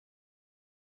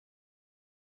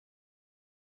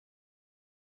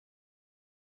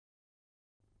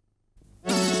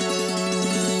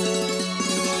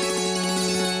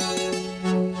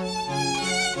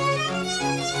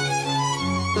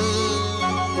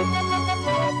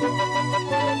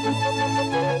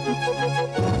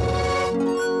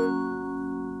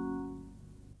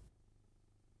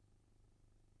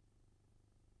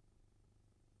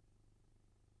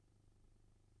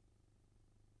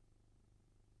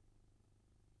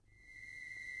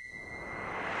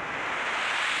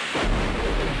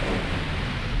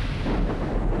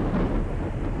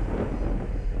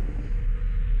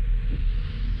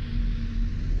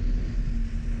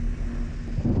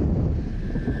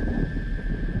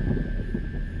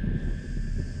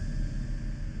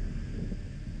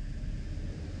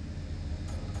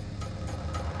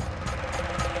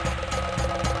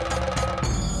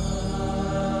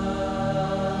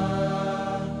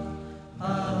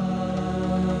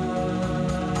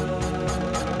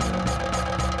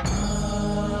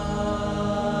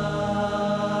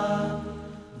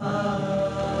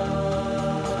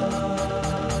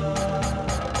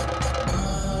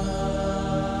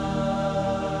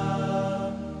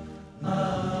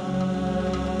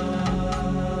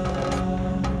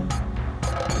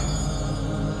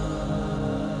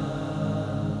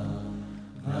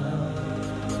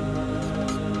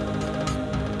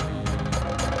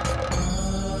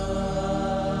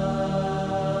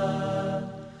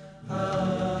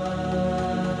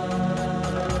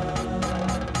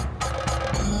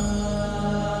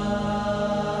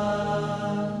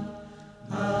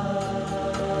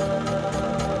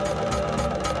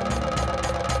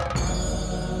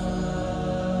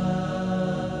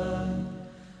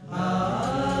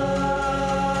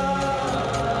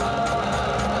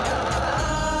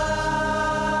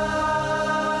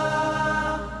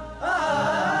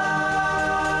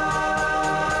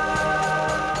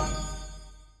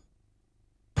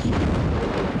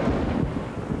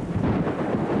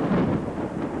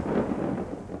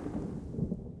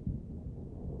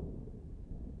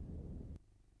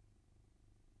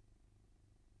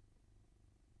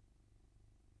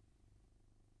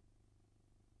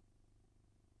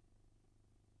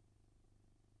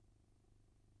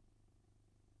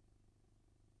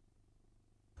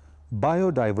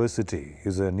Biodiversity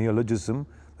is a neologism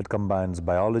that combines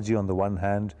biology on the one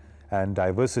hand and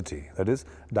diversity, that is,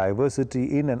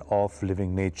 diversity in and of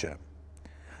living nature.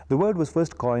 The word was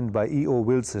first coined by E.O.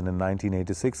 Wilson in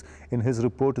 1986 in his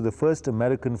report to the first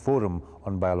American Forum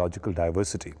on Biological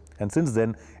Diversity, and since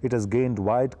then it has gained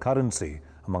wide currency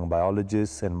among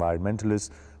biologists,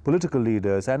 environmentalists, political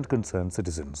leaders and concerned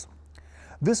citizens.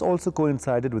 This also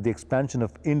coincided with the expansion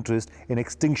of interest in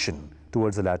extinction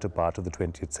towards the latter part of the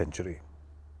 20th century.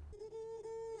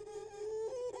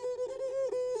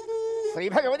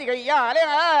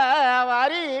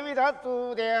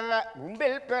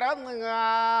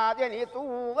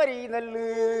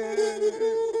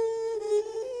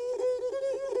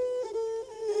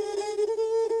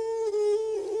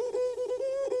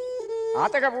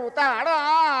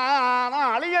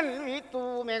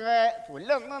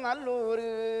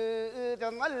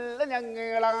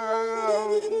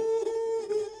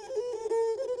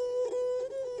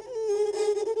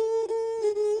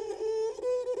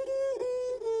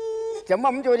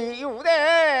 Chamam Jori, you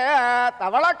there,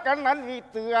 Tavalakan and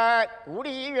with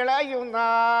Kudi Vilayuna,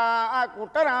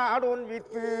 Kutana don't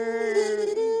with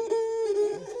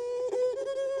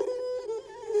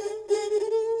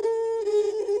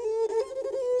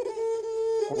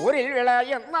Uril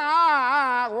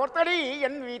Vilayana, Ortari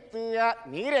and with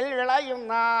Nirel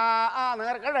Vilayuna,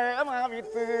 Anarkadama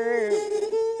with.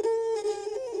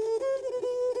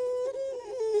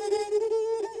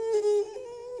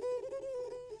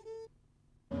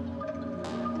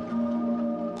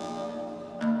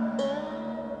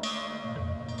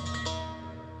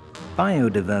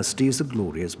 Biodiversity is a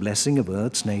glorious blessing of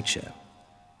Earth's nature.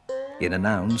 It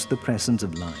announced the presence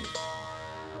of life.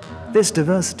 This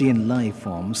diversity in life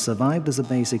forms survived as a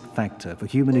basic factor for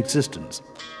human existence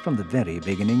from the very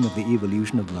beginning of the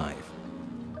evolution of life.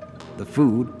 The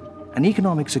food and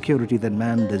economic security that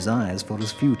man desires for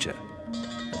his future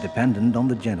are dependent on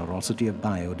the generosity of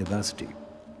biodiversity.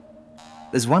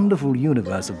 This wonderful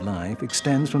universe of life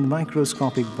extends from the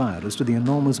microscopic virus to the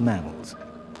enormous mammals,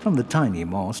 from the tiny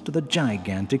moss to the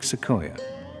gigantic sequoia.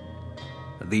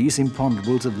 These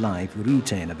imponderables of life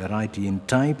retain a variety in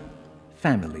type,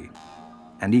 family,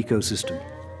 and ecosystem.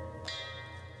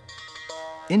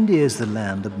 India is the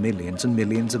land of millions and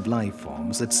millions of life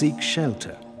forms that seek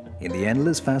shelter in the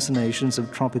endless fascinations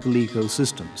of tropical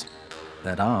ecosystems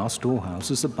that are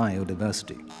storehouses of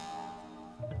biodiversity.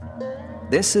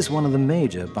 This is one of the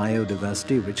major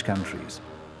biodiversity-rich countries.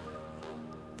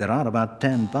 There are about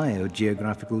 10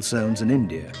 biogeographical zones in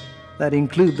India that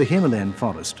include the Himalayan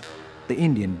forest, the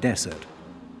Indian desert,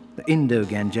 the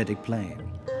Indo-Gangetic plain,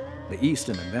 the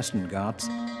eastern and western Ghats,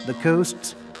 the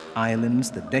coasts,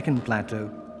 islands, the Deccan Plateau,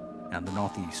 and the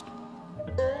northeast.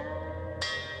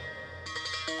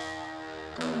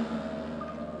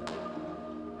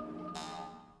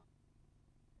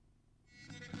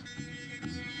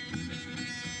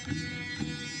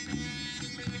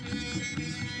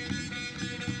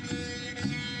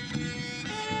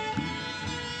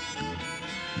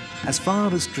 As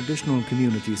far as traditional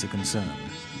communities are concerned,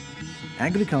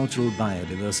 agricultural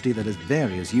biodiversity that has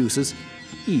various uses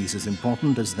is as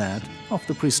important as that of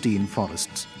the pristine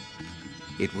forests.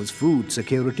 It was food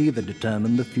security that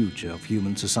determined the future of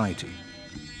human society.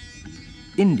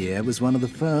 India was one of the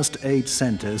first 8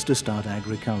 centers to start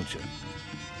agriculture.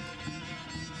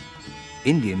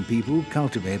 Indian people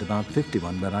cultivate about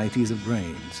 51 varieties of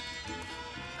grains,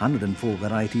 104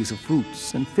 varieties of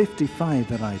fruits and 55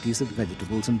 varieties of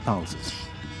vegetables and pulses.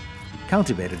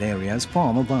 Cultivated areas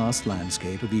form a vast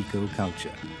landscape of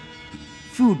eco-culture.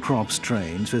 Food crop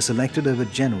strains were selected over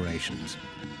generations.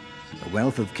 A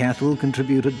wealth of cattle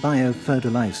contributed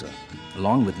biofertilizer,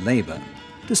 along with labor,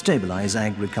 to stabilize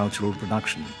agricultural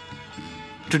production.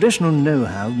 Traditional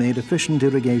know-how made efficient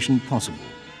irrigation possible.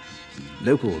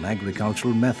 Local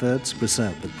agricultural methods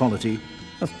preserved the quality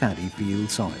of paddy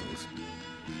field soils.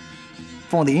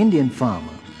 For the Indian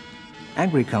farmer,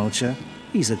 agriculture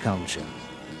is a culture.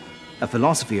 A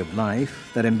philosophy of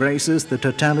life that embraces the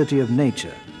totality of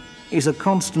nature is a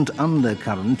constant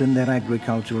undercurrent in their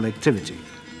agricultural activity.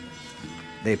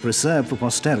 They preserve for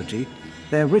posterity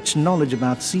their rich knowledge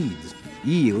about seeds,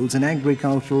 yields and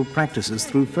agricultural practices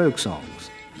through folk songs,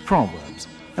 proverbs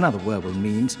and other verbal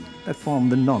means that form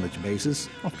the knowledge basis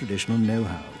of traditional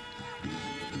know-how.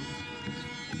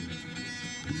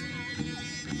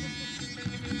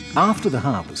 After the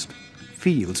harvest,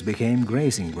 fields became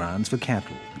grazing grounds for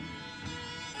cattle.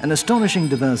 An astonishing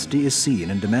diversity is seen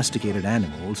in domesticated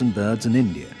animals and birds in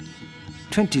India.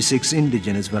 26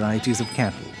 indigenous varieties of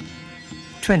cattle,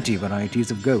 20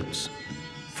 varieties of goats,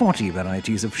 40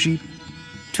 varieties of sheep,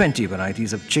 20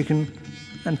 varieties of chicken,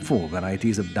 and 4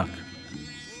 varieties of duck.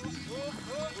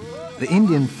 The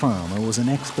Indian farmer was an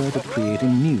expert at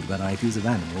creating new varieties of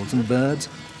animals and birds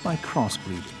by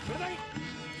crossbreeding.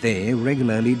 They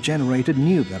regularly generated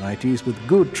new varieties with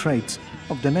good traits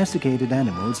of domesticated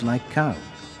animals like cow,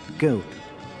 goat,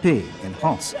 pig and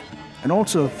horse, and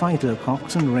also of fighter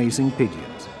cocks and racing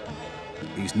pigeons.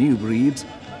 These new breeds,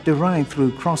 derived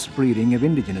through crossbreeding of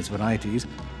indigenous varieties,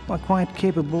 were quite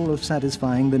capable of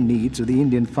satisfying the needs of the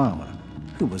Indian farmer,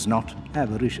 who was not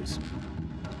avaricious.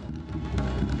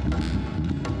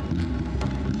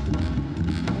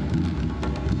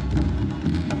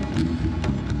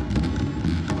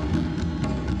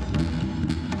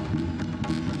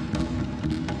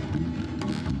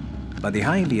 But the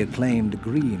highly acclaimed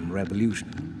Green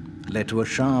Revolution led to a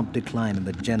sharp decline in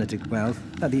the genetic wealth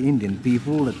that the Indian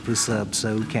people had preserved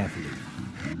so carefully.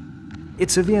 It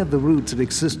severed the roots of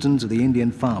existence of the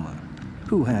Indian farmer,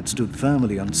 who had stood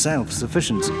firmly on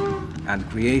self-sufficiency and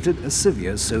created a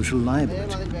severe social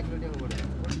liability.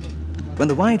 When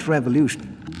the White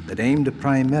Revolution, that aimed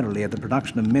primarily at the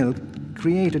production of milk,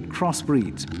 created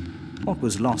crossbreeds, what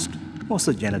was lost was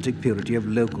the genetic purity of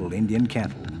local Indian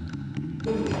cattle.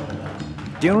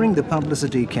 During the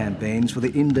publicity campaigns for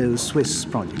the Indo-Swiss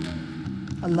project,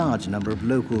 a large number of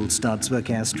local studs were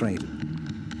castrated.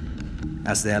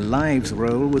 As their lives'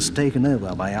 role was taken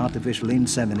over by artificial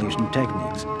insemination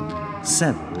techniques,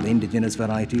 several indigenous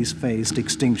varieties faced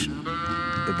extinction.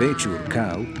 The vaydyar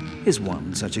cow is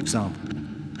one such example.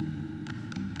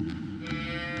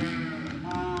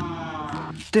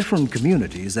 Different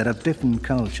communities that have different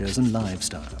cultures and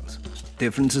lifestyles,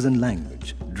 differences in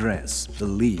language, dress,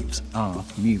 beliefs, art,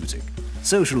 music,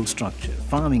 social structure,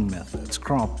 farming methods,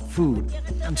 crop, food,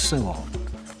 and so on.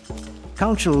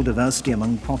 Cultural diversity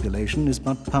among population is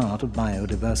but part of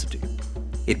biodiversity.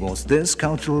 It was this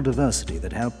cultural diversity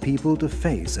that helped people to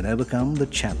face and overcome the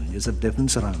challenges of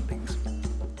different surroundings.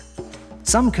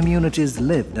 Some communities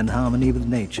lived in harmony with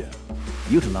nature,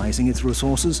 utilizing its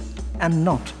resources and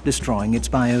not destroying its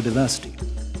biodiversity.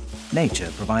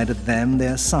 Nature provided them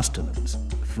their sustenance,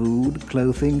 food,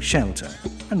 clothing, shelter,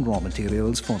 and raw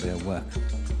materials for their work.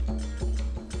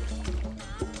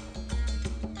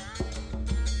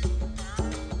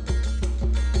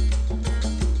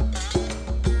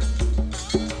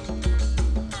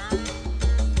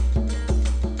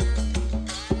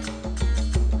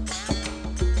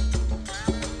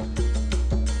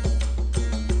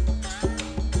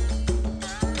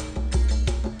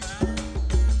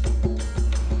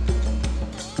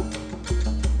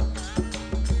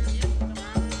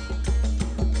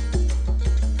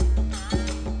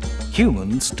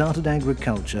 Humans started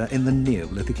agriculture in the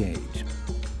Neolithic age.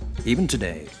 Even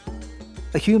today,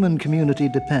 a human community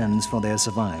depends for their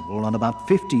survival on about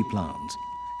 50 plants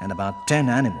and about 10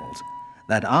 animals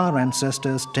that our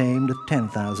ancestors tamed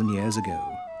 10,000 years ago.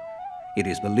 It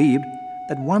is believed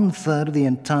that 1/3 of the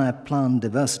entire plant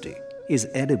diversity is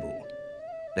edible,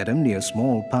 that only a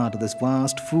small part of this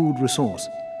vast food resource,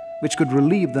 which could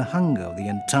relieve the hunger of the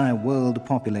entire world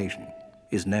population,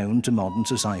 is known to modern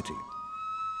society.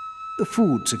 The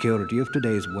food security of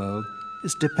today's world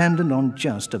is dependent on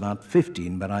just about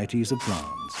 15 varieties of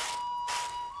plants.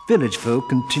 Village folk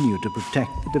continue to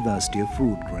protect the diversity of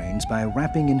food grains by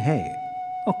wrapping in hay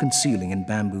or concealing in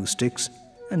bamboo sticks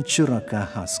and churaka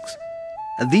husks.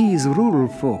 These rural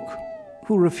folk,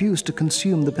 who refuse to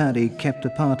consume the paddy kept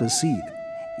apart as seed,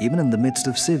 even in the midst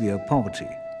of severe poverty,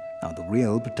 are the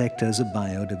real protectors of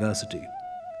biodiversity.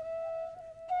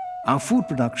 Our food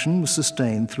production was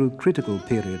sustained through critical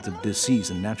periods of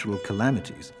disease and natural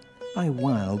calamities by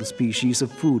wild species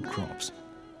of food crops.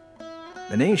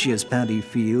 The nation's paddy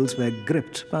fields were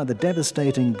gripped by the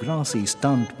devastating grassy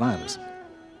stunt virus.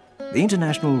 The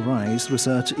International Rice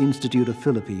Research Institute of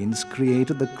Philippines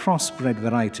created the crossbred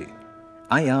variety,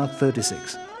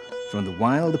 IR36, from the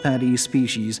wild paddy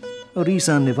species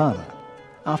Orisa nivara,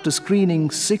 after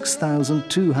screening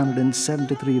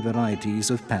 6,273 varieties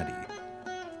of paddy.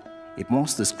 It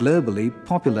was this globally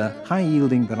popular,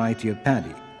 high-yielding variety of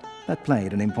paddy that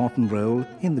played an important role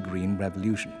in the Green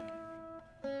Revolution.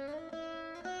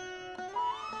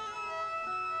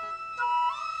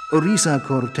 Orisa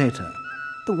cortata,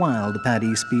 the wild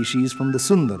paddy species from the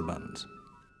Sundarbans.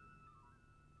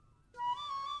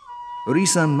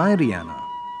 Orisa myriana,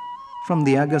 from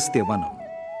the Agastya Vanam.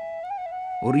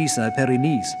 Orisa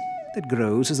perennis, that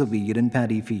grows as a weed in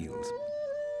paddy fields.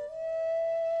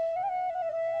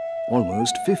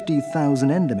 Almost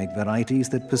 50,000 endemic varieties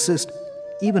that persist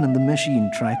even in the machine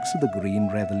tracks of the Green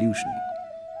Revolution.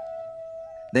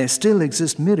 There still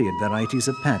exist myriad varieties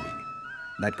of paddy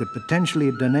that could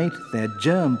potentially donate their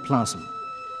germ plasm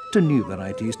to new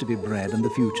varieties to be bred in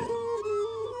the future.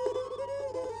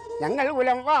 ഞങ്ങൾ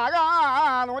ഉലം വാകാ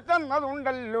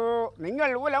നൂറ്റന്നതുണ്ടല്ലോ നിങ്ങൾ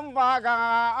ഉലം വാകാ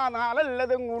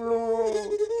നാളല്ലതും ഉള്ളൂ.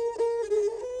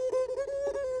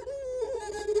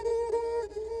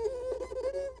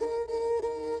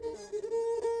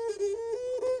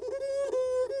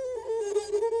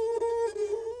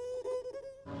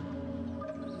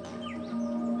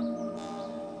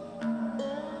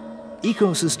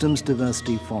 Ecosystems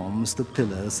diversity forms the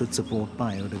pillars that support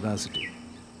biodiversity.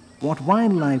 What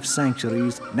wildlife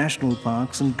sanctuaries, national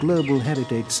parks and global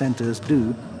heritage centres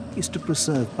do is to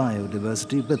preserve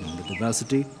biodiversity within the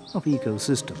diversity of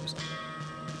ecosystems.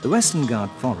 The Western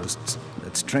Ghat forests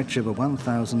that stretch over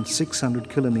 1,600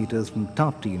 kilometres from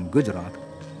Tapti in Gujarat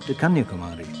to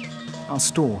Kanyakumari are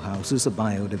storehouses of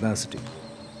biodiversity.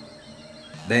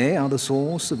 They are the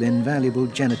source of invaluable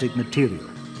genetic material,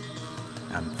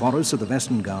 and forests of the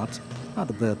Western Ghats are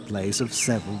the birthplace of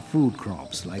several food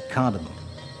crops like cardamom,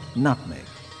 nutmeg,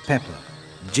 pepper,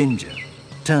 ginger,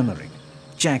 turmeric,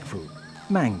 jackfruit,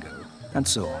 mango, and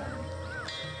so on.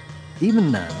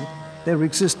 Even now, there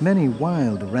exist many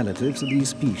wild relatives of these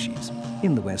species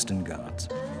in the Western Ghats.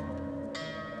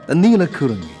 The Neela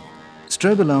Kurungi,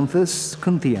 Strobilanthes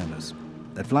kunhiraman,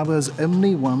 that flowers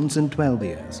only once in 12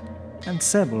 years, and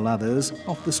several others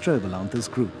of the Strobilanthes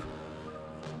group.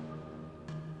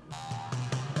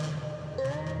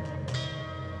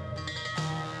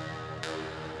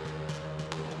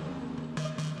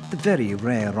 The very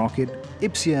rare orchid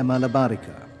Ipsia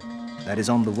malabarica, that is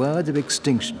on the verge of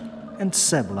extinction, and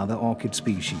several other orchid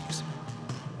species.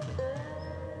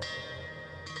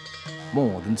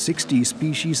 More than 60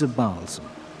 species of balsam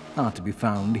are to be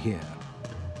found here.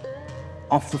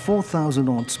 Of the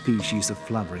 4,000-odd species of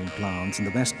flowering plants in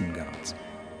the Western Ghats,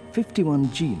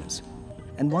 51 genus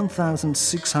and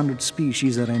 1,600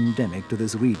 species are endemic to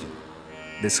this region.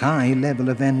 This high level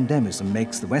of endemism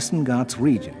makes the Western Ghats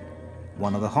region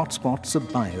one of the hotspots of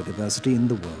biodiversity in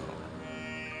the world.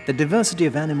 The diversity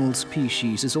of animal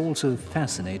species is also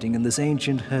fascinating in this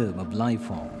ancient home of life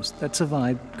forms that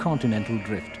survived continental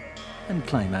drift and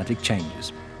climatic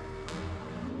changes.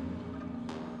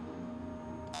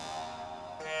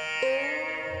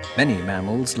 Many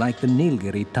mammals like the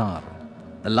Nilgiri tar,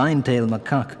 the lion-tailed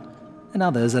macaque, and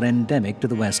others are endemic to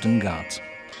the Western Ghats.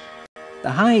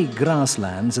 The high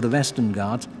grasslands of the Western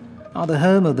Ghats are the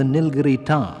home of the Nilgiri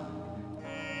tar.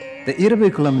 The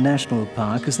Iravakulam National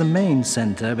Park is the main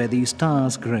centre where these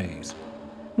tars graze,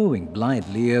 moving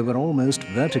blithely over almost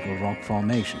vertical rock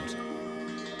formations.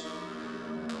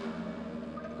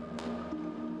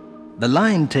 The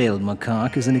lion-tailed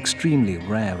macaque is an extremely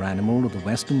rare animal of the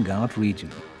Western Ghat region.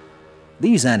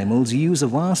 These animals use a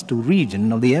vast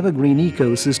region of the evergreen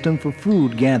ecosystem for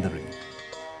food gathering.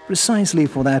 Precisely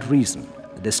for that reason,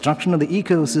 the destruction of the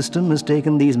ecosystem has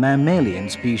taken these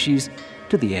mammalian species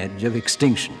to the edge of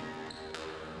extinction.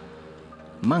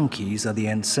 Monkeys are the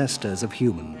ancestors of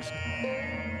humans.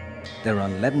 There are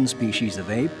 11 species of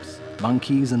apes,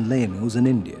 monkeys and lemurs in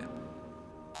India.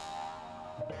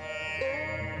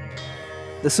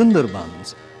 The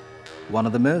Sundarbans, one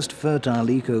of the most fertile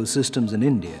ecosystems in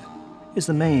India, is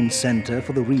the main centre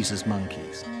for the rhesus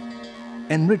monkeys.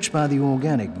 Enriched by the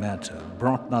organic matter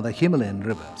brought by the Himalayan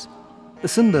rivers, the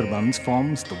Sundarbans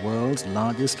forms the world's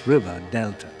largest river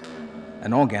delta.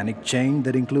 An organic chain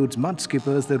that includes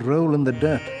mudskippers that roll in the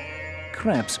dirt,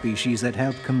 crab species that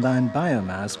help combine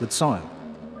biomass with soil,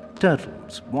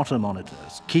 turtles, water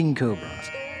monitors, king cobras,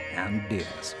 and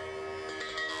deers.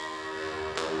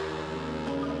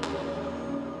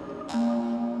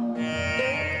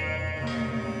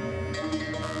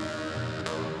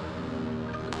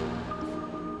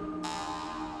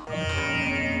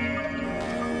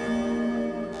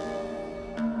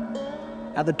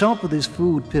 At the top of this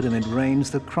food pyramid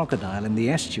reigns the crocodile in the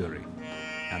estuary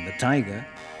and the tiger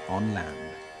on land.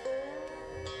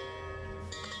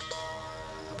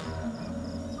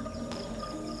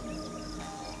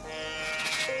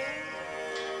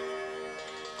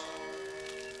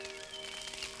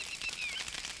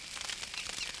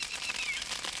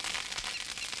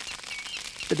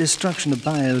 The destruction of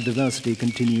biodiversity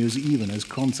continues even as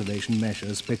conservation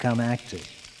measures become active.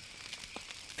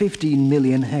 15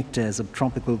 million hectares of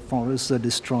tropical forests are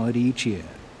destroyed each year.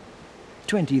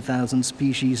 20,000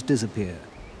 species disappear.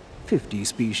 50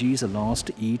 species are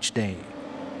lost each day.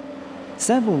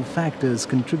 Several factors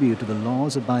contribute to the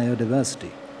laws of biodiversity.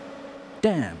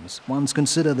 Dams, once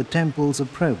considered the temples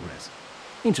of progress,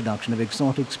 introduction of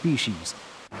exotic species,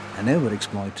 and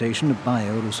overexploitation of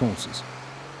bioresources.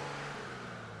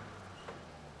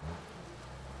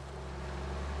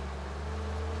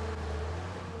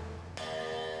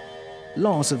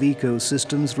 Loss of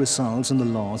ecosystems results in the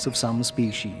loss of some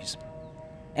species.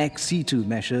 Ex situ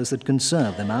measures that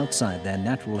conserve them outside their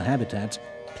natural habitats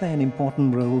play an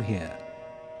important role here.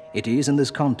 It is in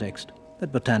this context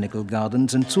that botanical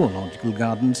gardens and zoological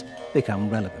gardens become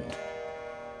relevant.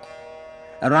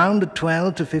 Around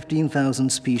 12 to 15,000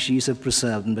 species are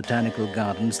preserved in botanical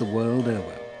gardens the world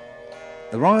over.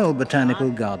 The Royal Botanical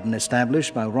Garden,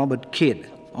 established by Robert Kidd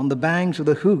on the banks of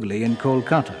the Hooghly in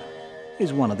Kolkata,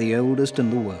 is one of the oldest in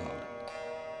the world.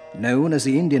 Known as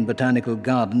the Indian Botanical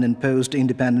Garden in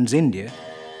post-independence India,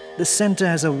 the centre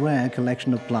has a rare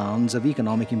collection of plants of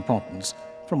economic importance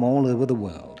from all over the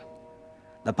world.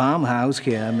 The palm house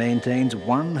here maintains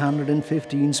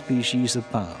 115 species of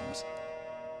palms.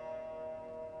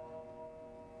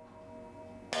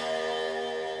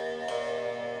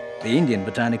 The Indian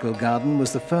Botanical Garden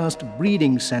was the first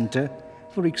breeding centre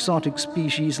for exotic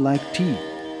species like tea,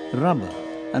 rubber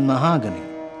and mahogany.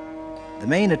 The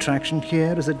main attraction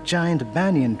here is a giant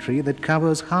banyan tree that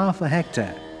covers half a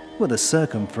hectare with a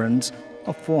circumference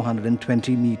of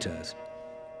 420 meters.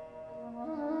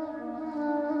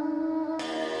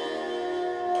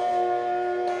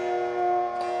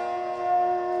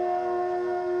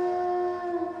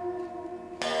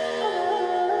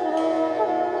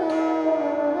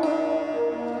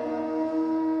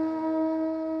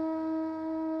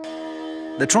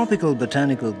 The Tropical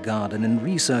Botanical Garden and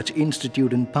Research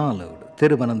Institute in Palod,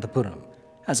 Thiruvananthapuram,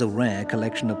 has a rare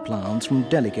collection of plants from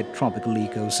delicate tropical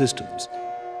ecosystems.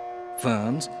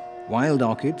 Ferns, wild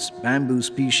orchids, bamboo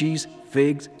species,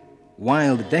 figs,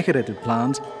 wild decorative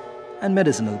plants, and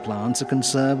medicinal plants are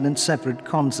conserved in separate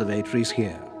conservatories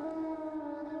here.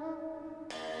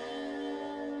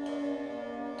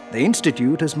 The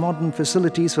Institute has modern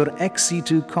facilities for ex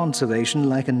situ conservation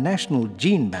like a national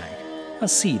gene bank, a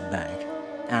seed bank,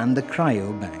 and the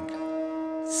cryo bank.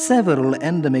 Several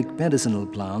endemic medicinal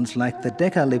plants like the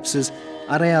Decalypsis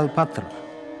arealpatra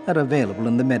are available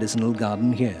in the medicinal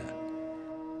garden here.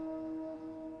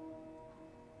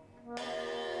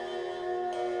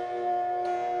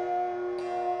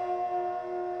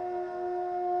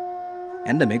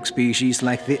 Endemic species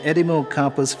like the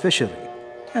Edemocarpus fishery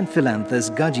and Philanthus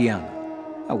gudgiana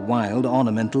are wild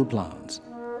ornamental plants.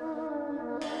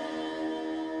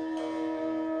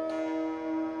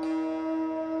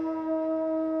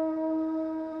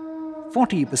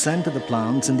 40% of the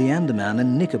plants in the Andaman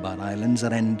and Nicobar Islands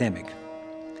are endemic.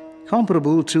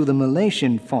 Comparable to the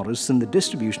Malaysian forests in the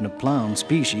distribution of plant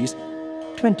species,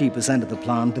 20% of the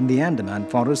plant in the Andaman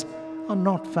forest are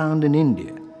not found in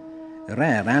India.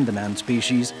 Rare Andaman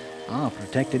species are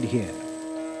protected here.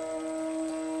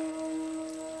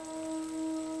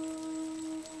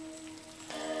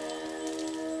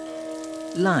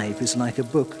 Life is like a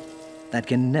book that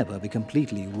can never be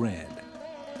completely read.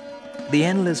 The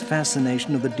endless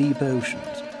fascination of the deep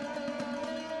oceans,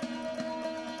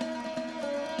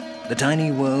 the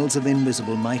tiny worlds of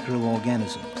invisible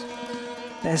microorganisms.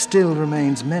 There still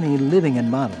remains many living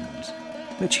environments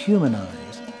which human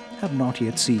eyes have not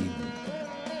yet seen.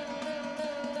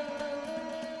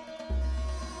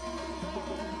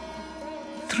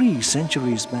 Three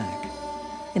centuries back,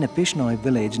 in a Pishnoi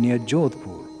village near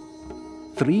Jodhpur,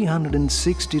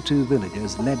 362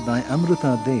 villagers led by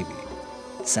Amrita Devi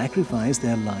sacrificed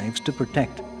their lives to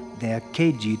protect their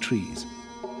Keji trees.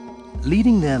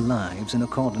 Leading their lives in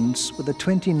accordance with the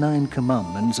 29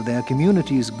 commandments of their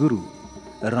community's guru,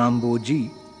 Ramboji,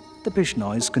 the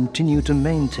Pishnois continue to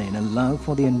maintain a love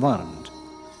for the environment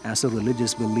as a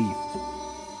religious belief.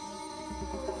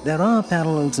 There are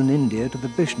parallels in India to the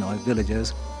Bishnoi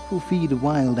villagers who feed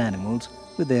wild animals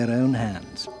with their own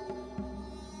hands.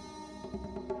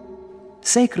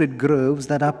 Sacred groves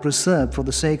that are preserved for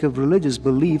the sake of religious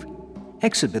belief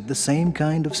exhibit the same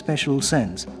kind of special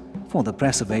sense for the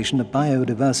preservation of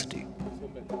biodiversity.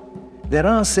 There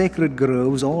are sacred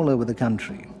groves all over the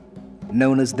country,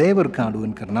 known as Devarkadu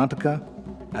in Karnataka,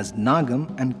 as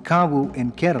Nagam and Kavu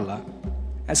in Kerala,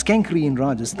 as Kenkri in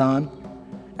Rajasthan,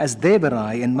 as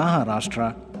Devarai in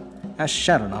Maharashtra, as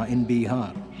Sharana in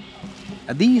Bihar.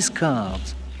 These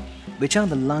caves, which are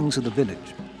the lungs of the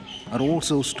village, are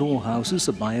also storehouses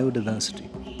of biodiversity.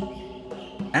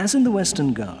 As in the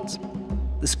Western Ghats,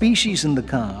 the species in the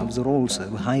caves are also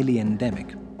highly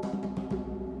endemic.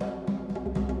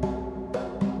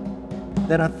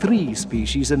 There are 3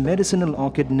 species of medicinal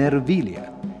orchid Nervilia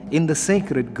in the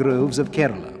sacred groves of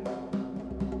Kerala.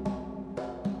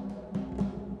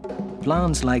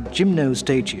 Plants like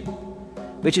Gymnostachium,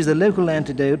 which is the local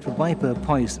antidote for viper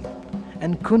poison,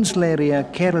 and Kunzleria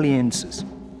keraliensis,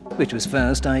 which was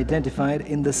first identified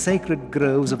in the sacred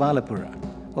groves of Alapura,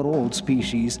 are all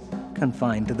species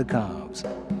confined to the caves.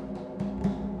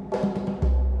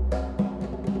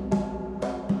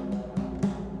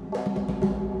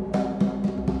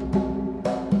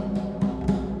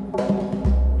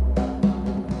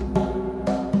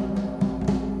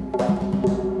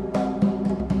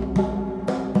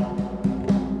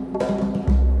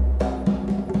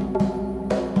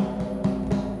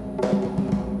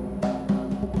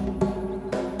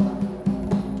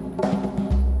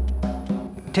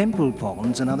 Temple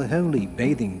ponds and other holy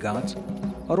bathing ghats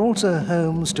are also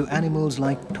homes to animals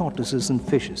like tortoises and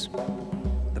fishes.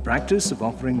 The practice of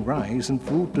offering rice and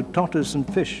food to tortoise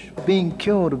and fish for being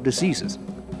cured of diseases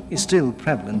is still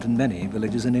prevalent in many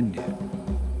villages in India.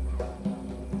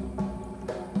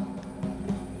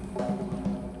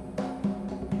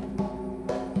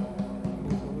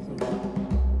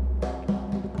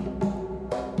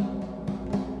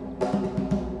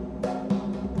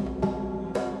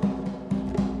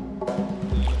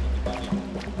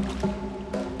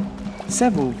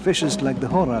 Several fishes like the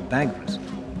Hora bagras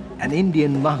and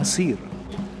Indian mahasira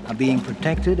are being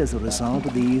protected as a result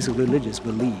of these religious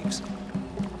beliefs.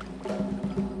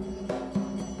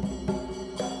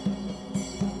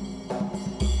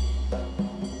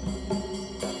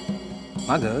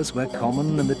 Muggers were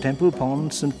common in the temple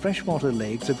ponds and freshwater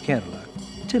lakes of Kerala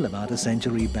till about a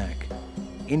century back.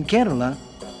 In Kerala,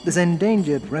 this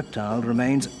endangered reptile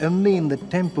remains only in the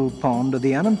temple pond of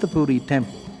the Anantapuri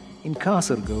temple in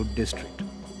Kasaragod district.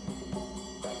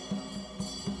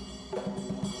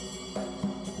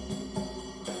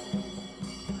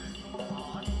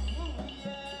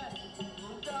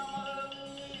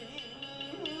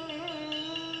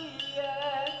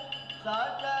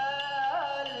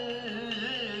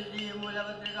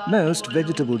 Most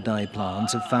vegetable dye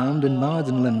plants are found in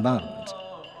marginal environments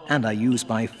and are used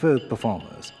by folk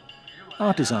performers,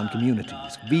 artisan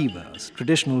communities, weavers,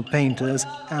 traditional painters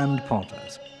and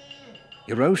potters.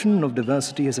 Erosion of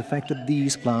diversity has affected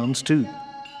these plants too.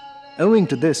 Owing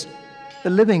to this, the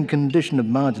living condition of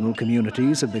marginal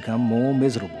communities have become more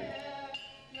miserable.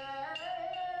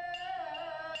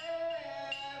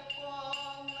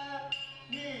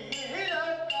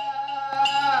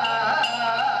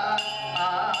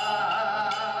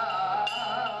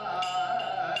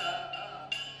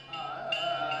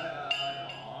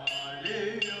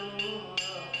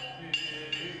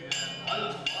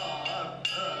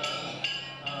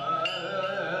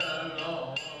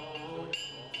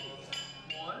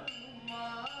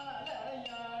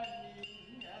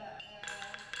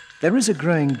 There is a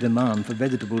growing demand for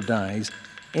vegetable dyes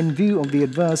in view of the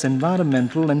adverse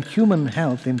environmental and human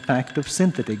health impact of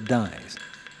synthetic dyes.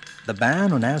 The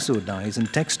ban on azo dyes in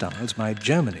textiles by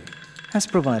Germany has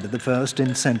provided the first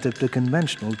incentive to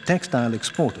conventional textile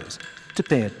exporters to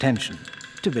pay attention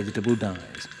to vegetable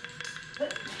dyes.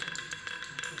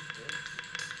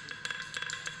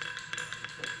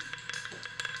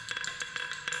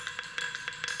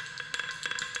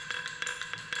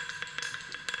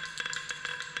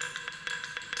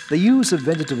 The use of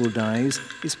vegetable dyes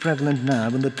is prevalent now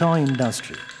in the toy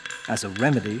industry as a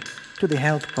remedy to the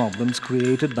health problems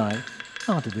created by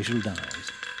artificial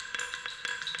dyes.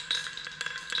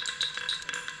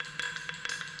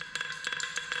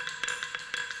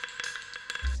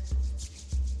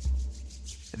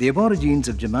 The Aborigines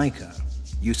of Jamaica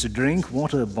used to drink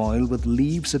water boiled with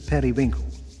leaves of periwinkle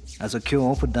as a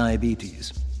cure for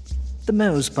diabetes. The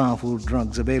most powerful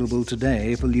drugs available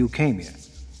today for leukemia,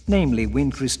 namely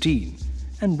vincristine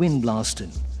and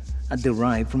vinblastine, are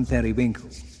derived from periwinkle.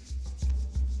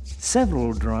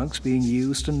 Several drugs being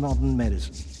used in modern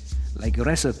medicine, like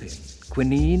resapine,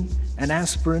 quinine, and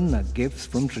aspirin, are gifts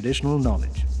from traditional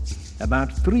knowledge.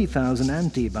 About 3,000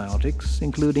 antibiotics,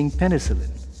 including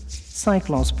penicillin,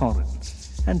 cyclosporin,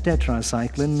 and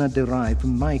tetracycline, are derived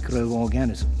from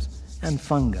microorganisms and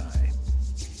fungi.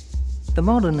 The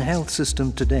modern health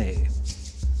system today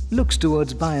looks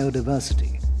towards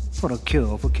biodiversity for a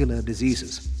cure for killer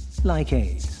diseases like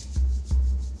AIDS.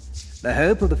 The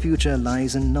hope of the future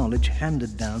lies in knowledge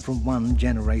handed down from one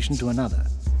generation to another,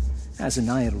 as in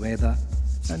Ayurveda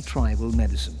and tribal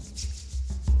medicine.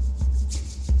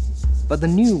 But the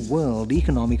New World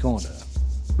Economic Order,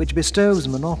 which bestows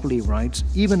monopoly rights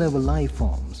even over life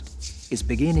forms, is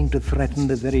beginning to threaten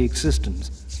the very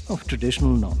existence of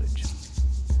traditional knowledge.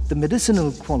 The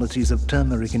medicinal qualities of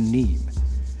turmeric and neem,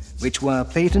 which were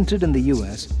patented in the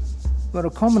US, were a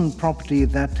common property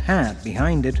that had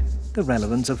behind it the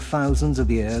relevance of thousands of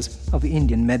years of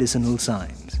Indian medicinal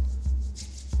science.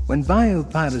 When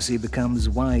biopiracy becomes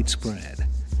widespread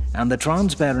and the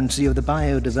transparency of the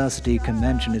Biodiversity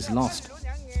Convention is lost,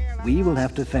 we will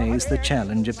have to face the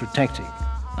challenge of protecting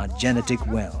our genetic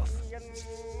wealth.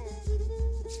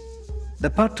 The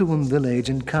Pattuvam village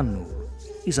in Kannur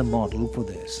is a model for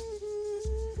this.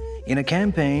 In a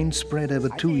campaign spread over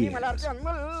 2 years,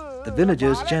 the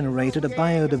villagers generated a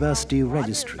biodiversity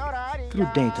registry through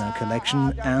data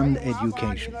collection and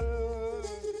education.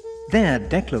 Their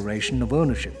declaration of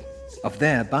ownership of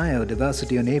their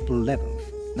biodiversity on April 11,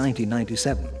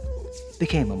 1997,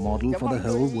 became a model for the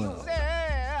whole world.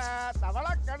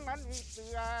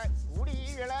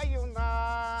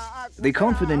 The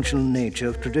confidential nature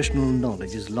of traditional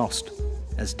knowledge is lost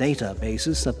as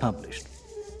databases are published.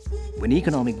 When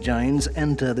economic giants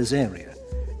enter this area,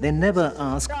 they never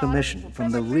ask permission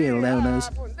from the real owners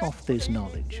of this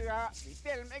knowledge.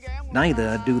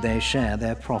 Neither do they share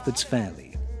their profits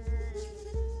fairly.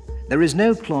 There is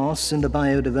no clause in the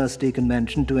Biodiversity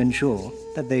Convention to ensure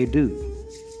that they do.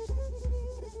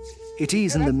 It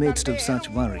is in the midst of such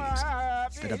worries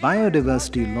that a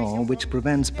biodiversity law which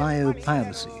prevents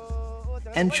biopiracy,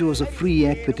 ensures a free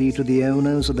equity to the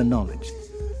owners of the knowledge,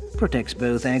 protects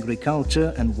both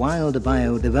agriculture and wild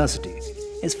biodiversity,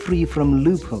 is free from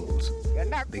loopholes,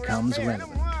 becomes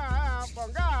relevant.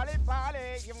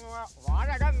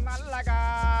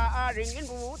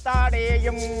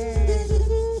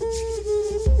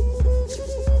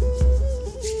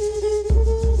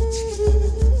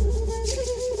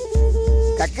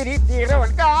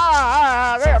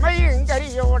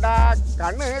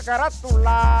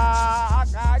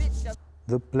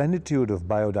 The plenitude of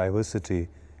biodiversity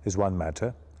is one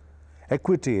matter.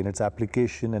 Equity in its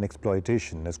application and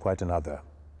exploitation is quite another.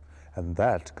 And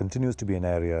that continues to be an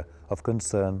area of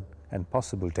concern and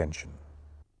possible tension.